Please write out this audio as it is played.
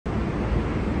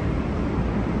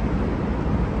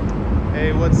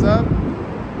Hey, what's up?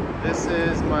 This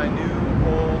is my new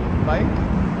old bike,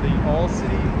 the All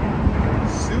City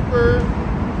Super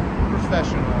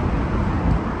Professional.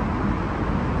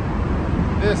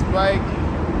 This bike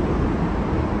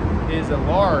is a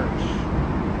large.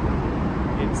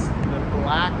 It's the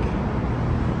black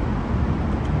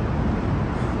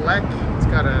fleck. It's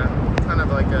got a kind of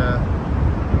like a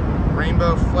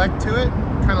rainbow fleck to it.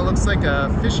 Kind of looks like a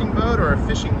fishing boat or a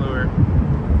fishing lure.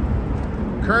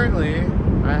 Currently,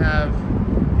 I have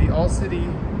the All City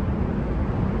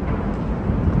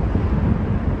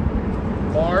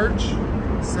large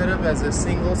set up as a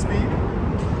single speed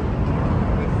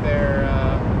with their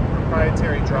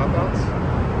proprietary dropouts.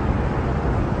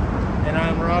 And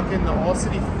I'm rocking the All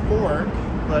City fork,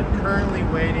 but currently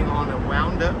waiting on a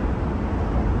wound up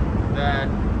that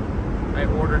I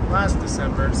ordered last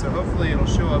December, so hopefully it'll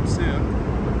show up soon.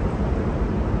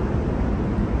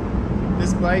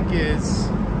 This bike is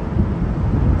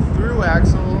through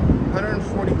axle,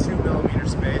 142 millimeter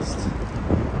spaced,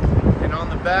 and on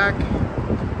the back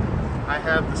I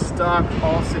have the stock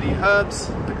All City hubs,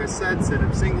 like I said, set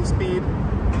up single speed.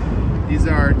 These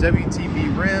are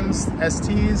WTB rims,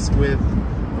 STs with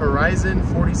Horizon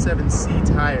 47C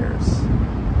tires.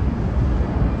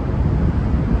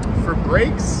 For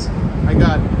brakes, I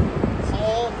got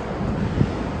Paul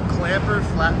clamper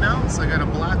flat mounts. I got a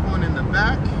black one in the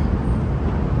back,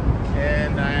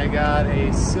 and I got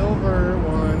a silver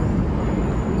one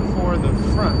for the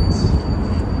front.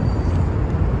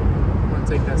 I'm gonna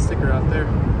take that sticker out there.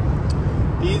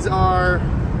 These are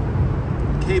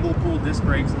cable pull disc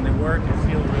brakes, and they work and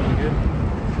feel really good.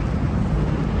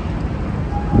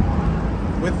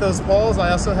 With those Pauls,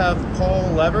 I also have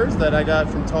Paul levers that I got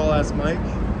from Tall Ass Mike.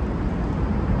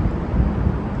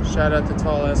 Shout out to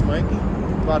Tall Ass Mike.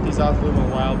 Bought these off of him a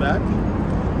while back.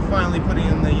 Finally putting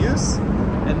in the use.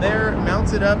 And they're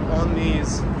mounted up on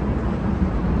these.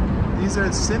 These are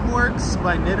Simworks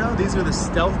by Nitto. These are the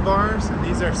stealth bars, and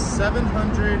these are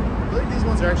 700, I believe these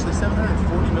ones are actually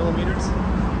 740 millimeters.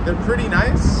 They're pretty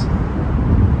nice.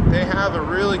 They have a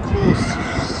really cool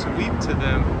sweep to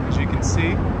them, as you can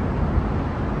see.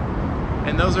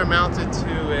 And those are mounted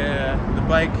to the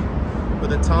bike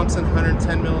with a Thompson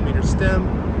 110 millimeter stem.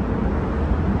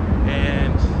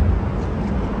 And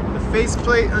the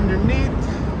faceplate underneath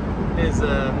is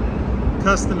a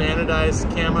custom anodized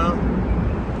camo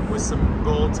with some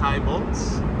gold tie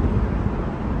bolts.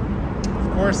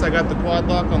 Of course, I got the quad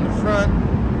lock on the front,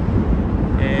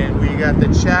 and we got the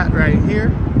chat right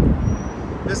here.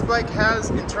 This bike has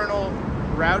internal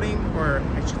routing, or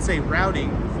I should say routing,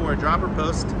 for a dropper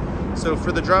post. So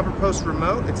for the dropper post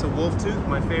remote, it's a wolf tooth,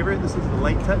 my favorite. This is the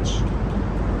light touch,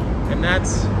 and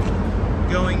that's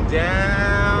going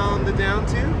down the down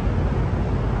tube,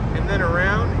 and then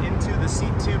around into the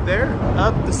seat tube there,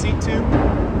 up the seat tube,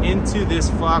 into this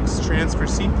Fox transfer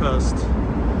seat post.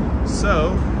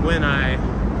 So when I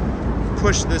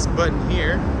push this button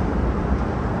here,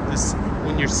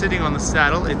 when you're sitting on the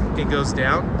saddle, it goes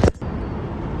down.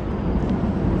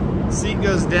 Seat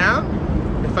goes down.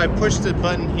 If I push the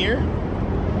button here,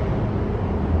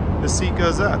 the seat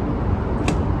goes up.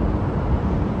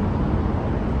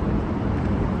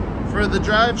 For the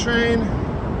drivetrain,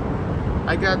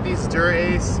 I got these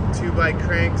Dura-Ace 2x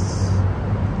cranks.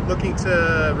 Looking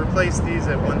to replace these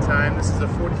at one time. This is a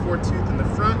 44 tooth in the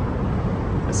front,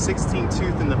 a 16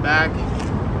 tooth in the back,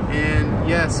 and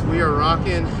yes, we are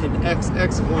rocking an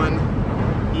XX1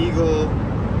 Eagle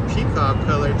peacock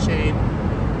color chain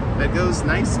that goes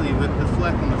nicely with the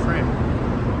fleck on the frame.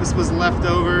 This was left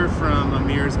over from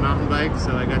Amir's mountain bike,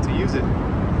 so I got to use it.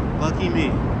 Lucky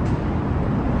me.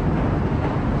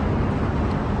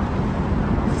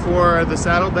 For the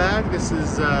saddlebag, this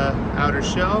is Outer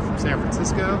Shell from San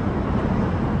Francisco,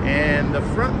 and the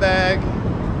front bag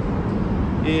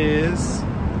is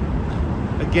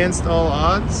Against All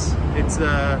Odds. It's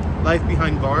Life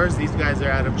Behind Bars. These guys are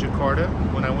out of Jakarta.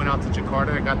 When I went out to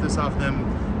Jakarta, I got this off them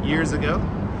years ago,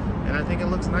 and I think it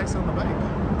looks nice on the bike.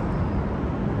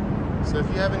 So if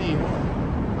you have any,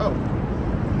 oh,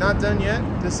 not done yet,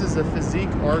 this is a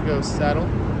Physique Argo saddle,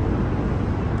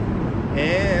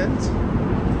 and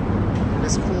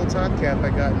this cool top cap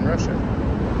I got in Russia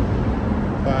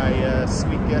by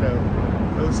Sweet Ghetto,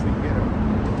 Oh Sweet Ghetto,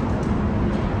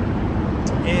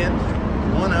 and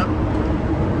one up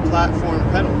platform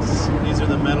pedals. These are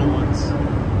the metal ones.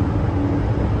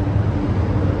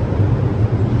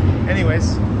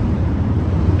 Anyways,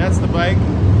 that's the bike.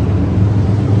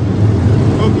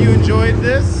 Hope you enjoyed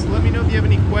this. Let me know if you have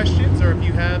any questions, or if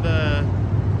you have a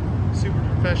Super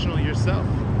Professional yourself.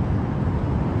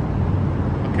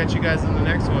 Catch you guys in the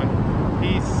next one.